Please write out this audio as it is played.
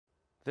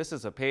This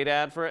is a paid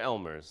ad for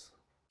Elmer's.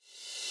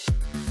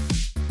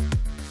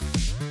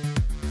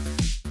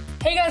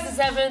 Hey guys, it's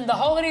Evan. The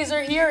holidays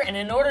are here, and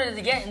in order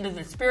to get into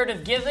the spirit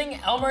of giving,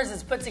 Elmer's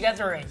has put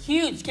together a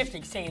huge gift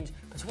exchange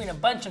between a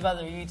bunch of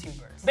other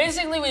YouTubers.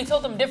 Basically, we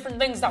told them different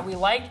things that we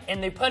like,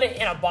 and they put it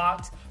in a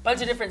box,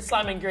 bunch of different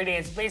slime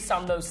ingredients based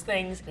on those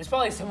things. There's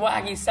probably some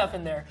wacky stuff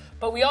in there,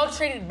 but we all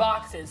traded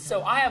boxes,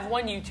 so I have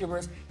one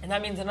YouTuber's, and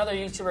that means another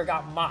YouTuber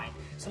got mine.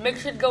 So make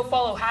sure to go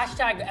follow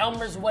hashtag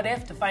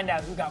Elmer'sWhatIf to find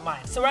out who got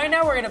mine. So right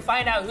now we're gonna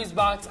find out whose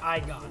box I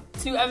got.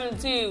 To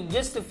Evantubehd,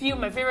 just a few of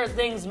my favorite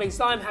things make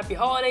slime. Happy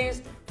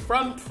holidays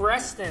from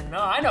Preston. Oh,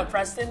 I know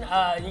Preston.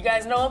 You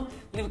guys know him?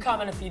 Leave a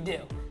comment if you do.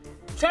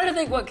 Trying to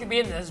think what could be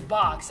in this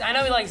box. I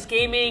know he likes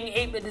gaming,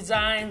 8-bit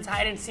designs,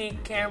 hide and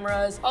seek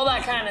cameras, all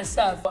that kind of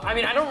stuff. I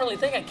mean, I don't really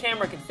think a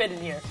camera could fit in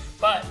here,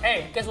 but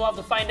hey, guess we'll have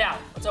to find out.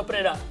 Let's open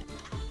it up.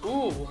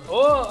 Ooh,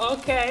 oh,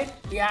 okay.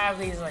 We have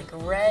these like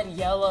red,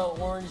 yellow,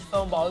 orange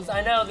foam balls.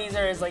 I know these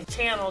are his like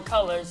channel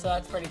colors, so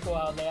that's pretty cool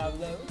how they have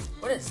those.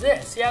 What is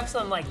this? You have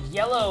some like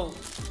yellow,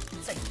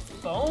 it's like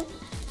foam,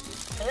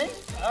 I think?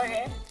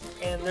 Okay.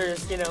 And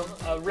there's, you know,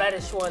 a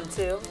reddish one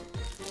too.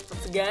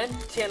 Once again,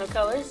 channel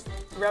colors,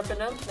 repping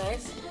them,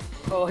 nice.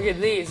 Oh, look at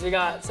these. We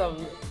got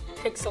some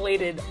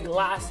pixelated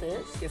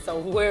glasses. Guess I'll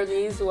wear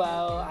these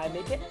while I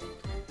make it.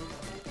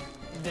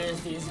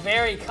 There's these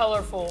very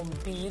colorful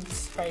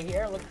beads right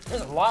here. Look,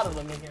 there's a lot of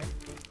them in here.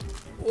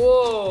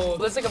 Whoa,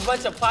 looks like a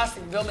bunch of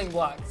plastic building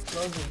blocks.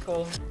 Those are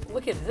cool.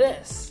 Look at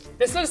this.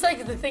 This looks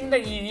like the thing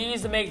that you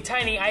use to make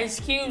tiny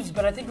ice cubes,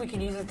 but I think we can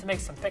use it to make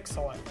some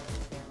pixel art.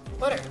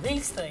 What are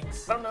these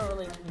things? I don't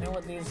really know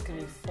what these could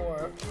be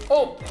for.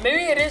 Oh,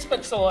 maybe it is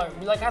pixel art.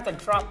 We like have to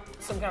drop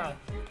some kind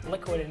of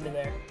liquid into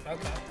there.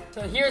 Okay.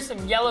 So here's some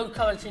yellow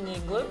color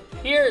changing glue.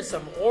 Here's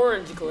some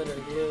orange glitter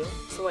glue.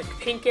 So like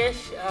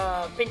pinkish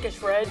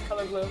red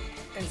color glue.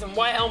 And some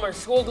white Elmer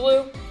school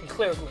glue and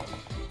clear glue.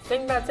 I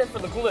think that's it for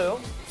the glue.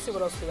 Let's see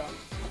what else we got.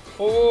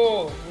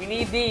 Oh, we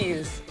need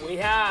these. We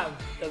have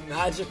the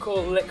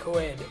magical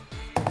liquid,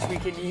 which we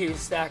can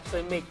use to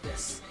actually make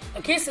this.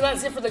 Okay, so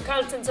that's it for the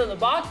contents of the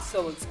box, so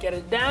let's get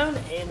it down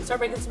and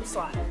start making some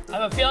slime. I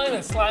have a feeling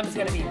that slime is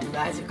gonna be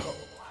magical.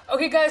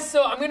 Okay guys,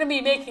 so I'm gonna be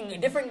making a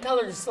different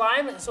colored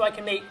slime so I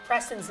can make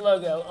Preston's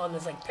logo on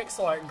this like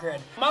pixel art grid.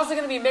 I'm also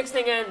gonna be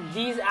mixing in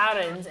these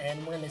add-ins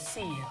and we're gonna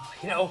see,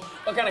 you know,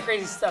 what kind of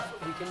crazy stuff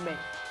we can make.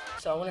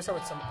 So I'm gonna start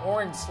with some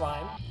orange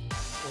slime.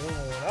 Ooh,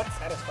 that's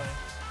satisfying.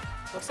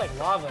 Looks like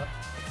lava.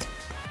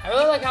 I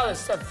really like how this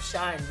stuff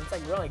shines. It's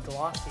like really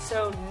glossy.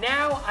 So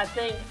now I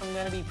think I'm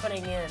gonna be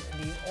putting in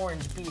these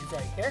orange beads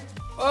right here.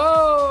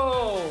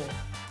 Oh,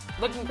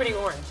 looking pretty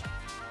orange.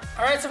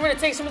 All right, so I'm gonna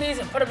take some of these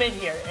and put them in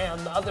here, and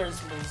the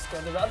others will just go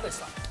to the other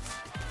slimes.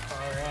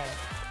 All right,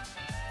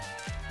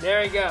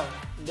 there we go.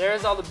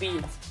 There's all the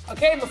beads.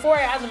 Okay, before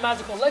I add the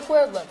magical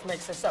liquid, let's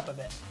mix this up a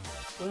bit.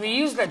 When we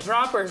use the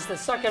droppers to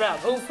suck it up,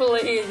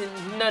 hopefully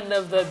none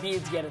of the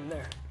beads get in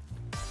there.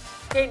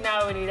 Okay,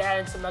 now we need to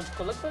add in some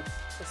magical liquid.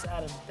 Let's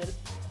add a bit.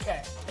 Okay,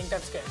 I think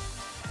that's good.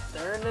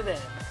 Stirring it in.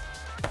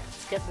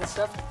 Let's get this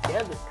stuff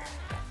together.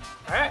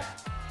 All right,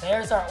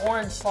 there's our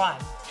orange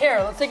slime. Here,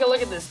 let's take a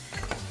look at this.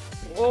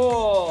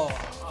 Whoa!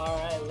 All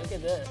right, look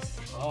at this.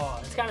 Oh,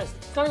 it's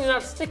not even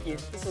that sticky.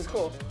 This is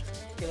cool.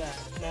 Look at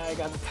that. Now I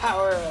got the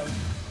power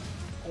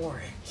of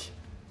orange.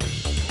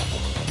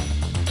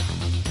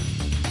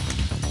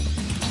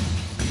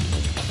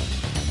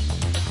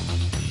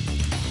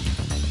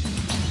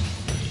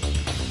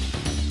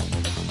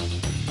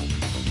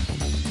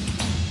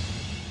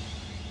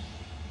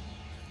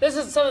 This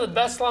is some of the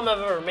best slime I've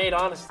ever made,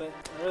 honestly.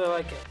 I really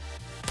like it.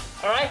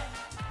 All right,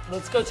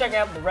 let's go check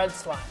out the red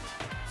slime.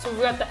 So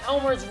we've got the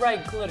Elmer's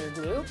Red glitter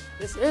glue.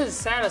 This is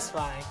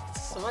satisfying.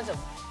 It's a bunch of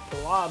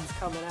blobs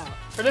coming out.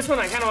 For this one,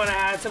 I kind of want to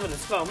add some of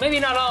this foam. Maybe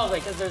not all of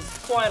it, because there's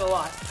quite a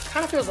lot. It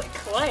kind of feels like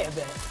clay a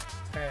bit.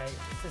 All right,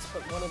 let's just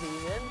put one of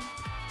these in.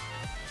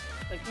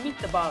 Like, meet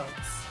the bottoms.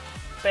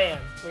 Bam.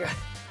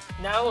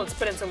 Now let's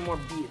put in some more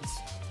beads.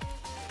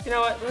 You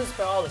know what? Let's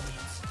put all the beads.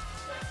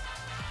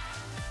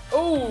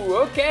 Oh,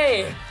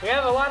 okay. We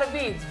have a lot of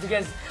beads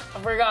because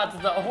I forgot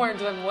that the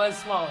orange one was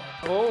smaller.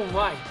 Oh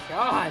my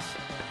gosh.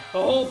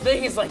 The whole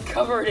thing is like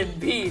covered in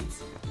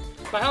beads.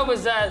 My hope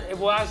is that it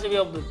will actually be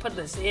able to put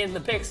this in the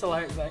pixel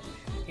art, but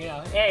you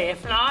know, hey,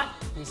 if not,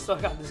 we still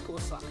got this cool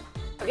slime.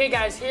 Okay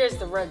guys, here's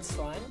the red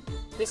slime.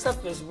 This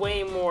stuff is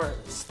way more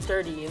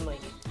sturdy and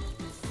like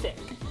thick,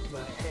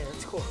 but hey,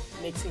 that's cool.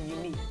 It makes it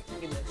unique.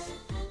 Look at this.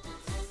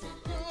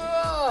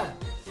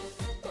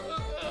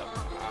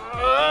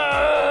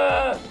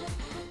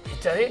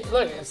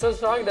 Look, it's so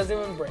strong it doesn't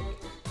even break.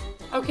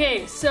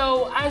 Okay,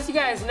 so as you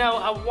guys know,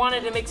 I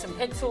wanted to make some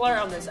pixel art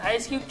on this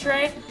ice cube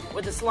tray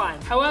with the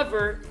slime.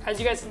 However, as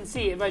you guys can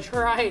see, if I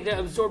try to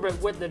absorb it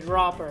with the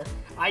dropper,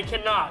 I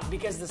cannot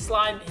because the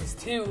slime is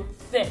too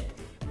thick.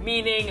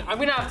 Meaning, I'm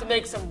gonna have to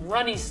make some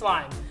runny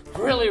slime.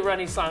 Really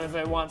runny slime if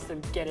it wants to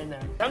get in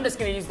there. I'm just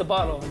gonna use the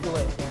bottle of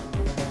glue.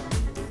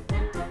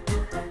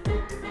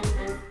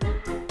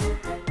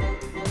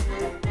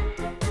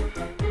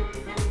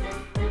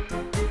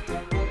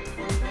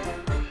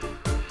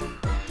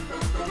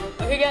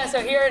 Okay guys, so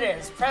here it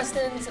is.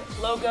 Preston's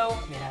logo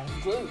made out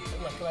of glue.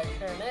 Look, if I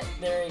turn it,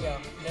 there you go.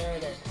 There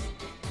it is.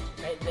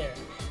 Right there.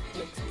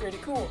 Looks pretty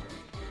cool.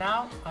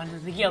 Now, onto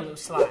the yellow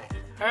slime.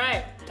 All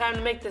right, time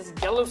to make this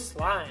yellow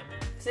slime.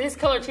 So this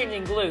color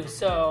changing glue,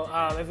 so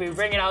if we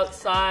bring it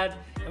outside,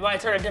 it might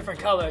turn a different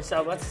color,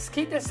 so let's just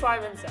keep this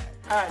slime inside.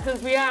 All right,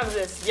 since we have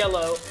this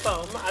yellow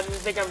foam, I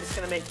think I'm just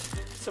gonna make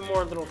some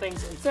more little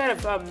things. Instead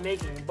of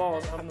making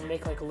balls, I'm gonna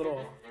make like a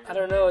little, I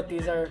don't know what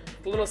these are,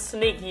 little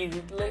snaky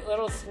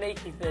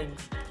things.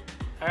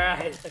 All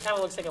right, it kind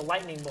of looks like a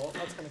lightning bolt.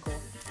 That's kind of cool.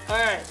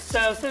 All right,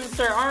 so since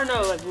there are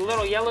no like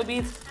little yellow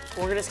beads,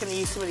 we're just gonna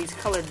use some of these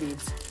colored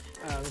beads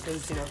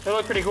because they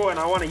look pretty cool and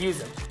I want to use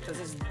them. Let's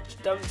just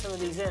dump some of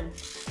these in.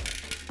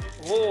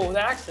 Whoa,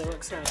 that actually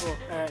looks kind of cool.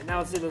 All right, now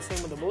let's do the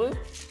same with the blue.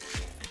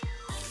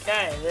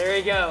 Okay, there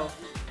we go.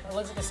 It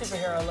looks like a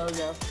superhero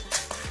logo.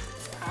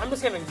 I'm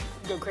just gonna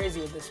go crazy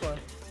with this one.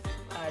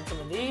 Add some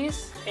of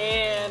these,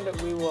 and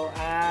we will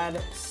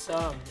add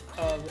some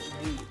of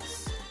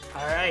these.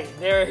 All right,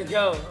 there we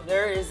go.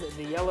 There is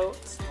the yellow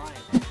slime.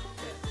 Okay,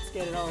 let's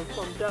get it all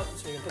formed up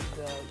so we can put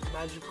the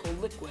magical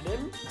liquid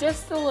in.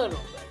 Just a little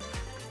bit.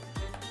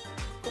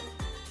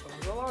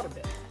 A lot of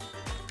it.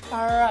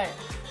 All right,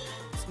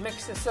 let's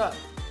mix this up.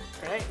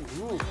 All right,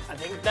 ooh, I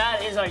think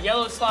that is our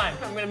yellow slime.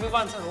 I'm gonna move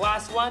on to the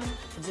last one,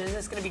 which is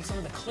just gonna be some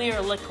of the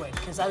clear liquid,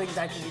 because I think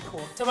that could be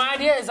cool. So my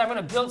idea is I'm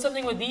gonna build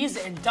something with these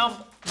and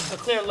dump the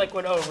clear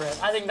liquid over it.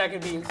 I think that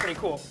could be pretty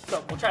cool.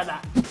 So we'll try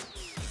that.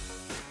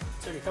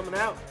 It's already coming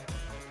out.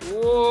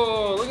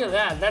 Whoa, look at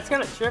that. That's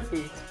kind of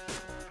trippy.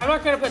 I'm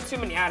not gonna put too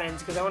many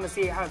add-ins because I wanna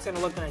see how it's gonna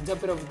look when I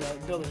dump it over the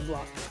building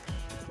block.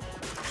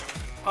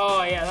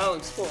 Oh yeah, that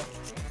looks cool.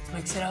 Let's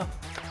mix it up.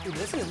 Dude,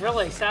 this is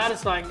really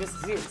satisfying just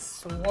to see it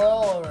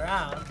swirl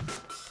around.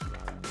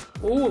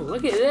 Ooh,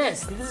 look at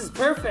this. This is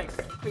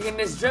perfect. We can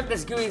just drip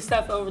this gooey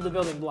stuff over the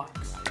building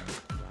blocks.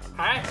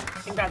 All right,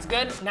 I think that's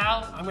good.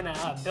 Now I'm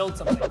gonna build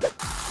something. I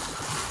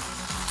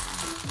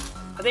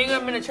think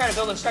I'm gonna try to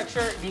build a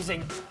structure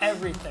using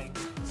everything.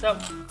 So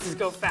let's just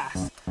go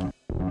fast.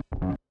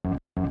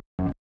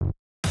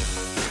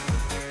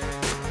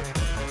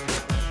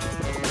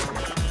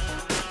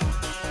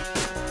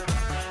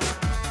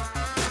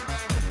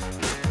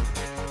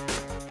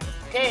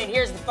 Okay, and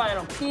here's the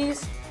final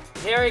piece.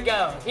 There we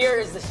go. Here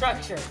is the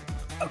structure.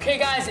 Okay,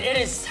 guys, it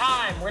is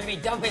time. We're gonna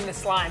be dumping the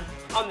slime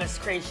on this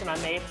creation I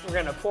made. We're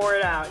gonna pour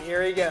it out.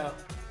 Here we go.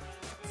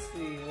 Let's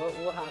see what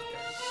will happen.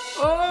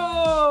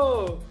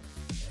 Oh!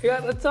 We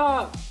got the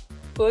top.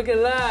 Look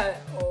at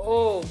that.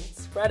 Oh,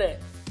 spread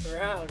it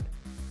around.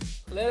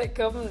 Let it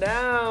come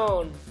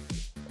down.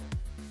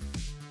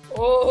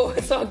 Oh,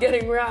 it's all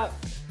getting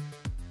wrapped.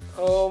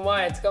 Oh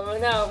my, it's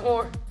coming out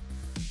more.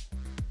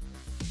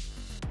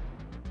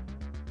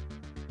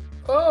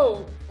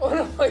 Oh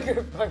no, my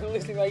grip, I'm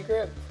losing my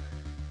grip.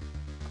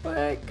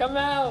 Quick, come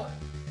out.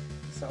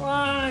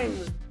 Slime.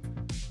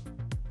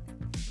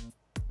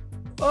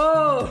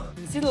 Oh,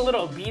 you see the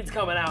little beads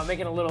coming out,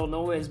 making a little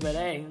noise, but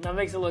hey, that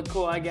makes it look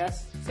cool, I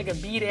guess. It's like a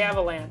bead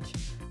avalanche.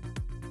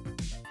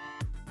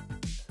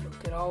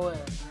 Soak it all in,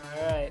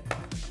 all right.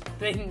 I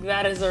think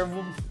that is our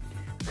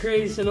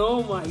creation.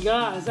 Oh my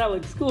gosh, that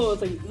looks cool.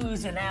 It's like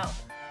oozing out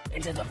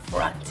into the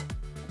front.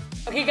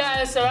 Okay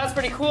guys, so that's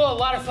pretty cool. A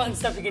lot of fun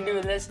stuff you can do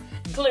with this,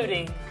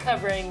 including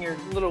covering your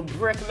little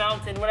brick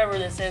mountain, whatever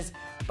this is.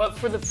 But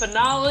for the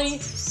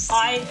finale,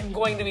 I am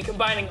going to be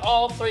combining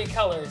all three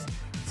colors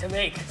to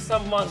make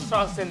some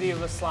monstrosity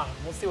of a slime.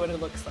 We'll see what it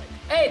looks like.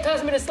 Hey,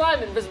 toss me the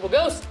slime, invisible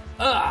ghost.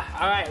 All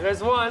right,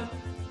 there's one.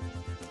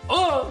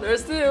 Oh,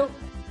 there's two.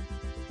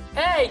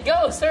 Hey,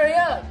 ghost, hurry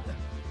up.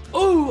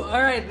 Ooh,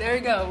 all right, there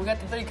you go. We got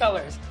the three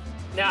colors.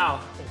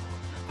 Now,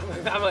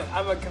 I'm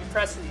gonna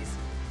compress these.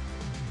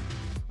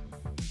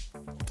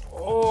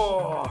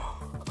 Oh,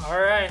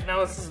 all right, now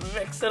let's just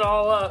mix it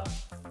all up.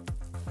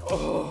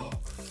 Oh,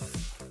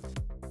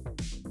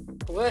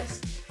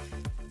 twist.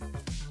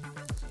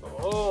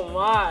 Oh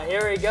my,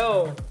 here we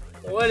go.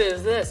 What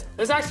is this?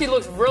 This actually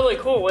looks really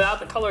cool without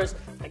the colors,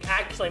 like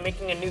actually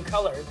making a new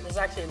color. This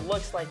actually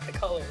looks like the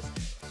colors.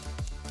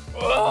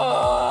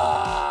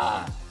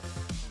 Oh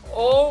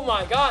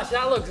my gosh,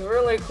 that looks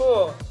really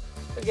cool.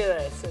 Look at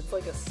this, it's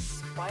like a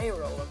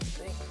spiral of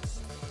things.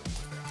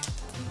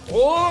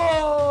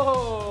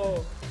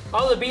 Whoa!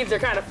 All the beads are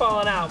kind of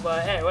falling out,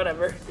 but hey,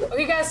 whatever.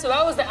 Okay guys, so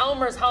that was the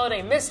Elmer's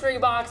Holiday Mystery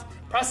Box.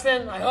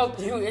 Preston, I hope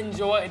you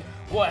enjoyed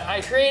what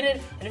I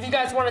created. And if you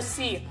guys want to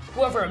see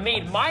whoever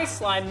made my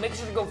slime, make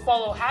sure to go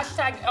follow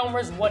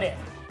 #ElmersWhatIf.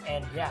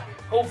 And yeah,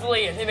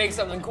 hopefully they make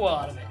something cool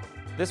out of it.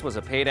 This was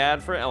a paid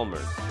ad for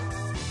Elmer.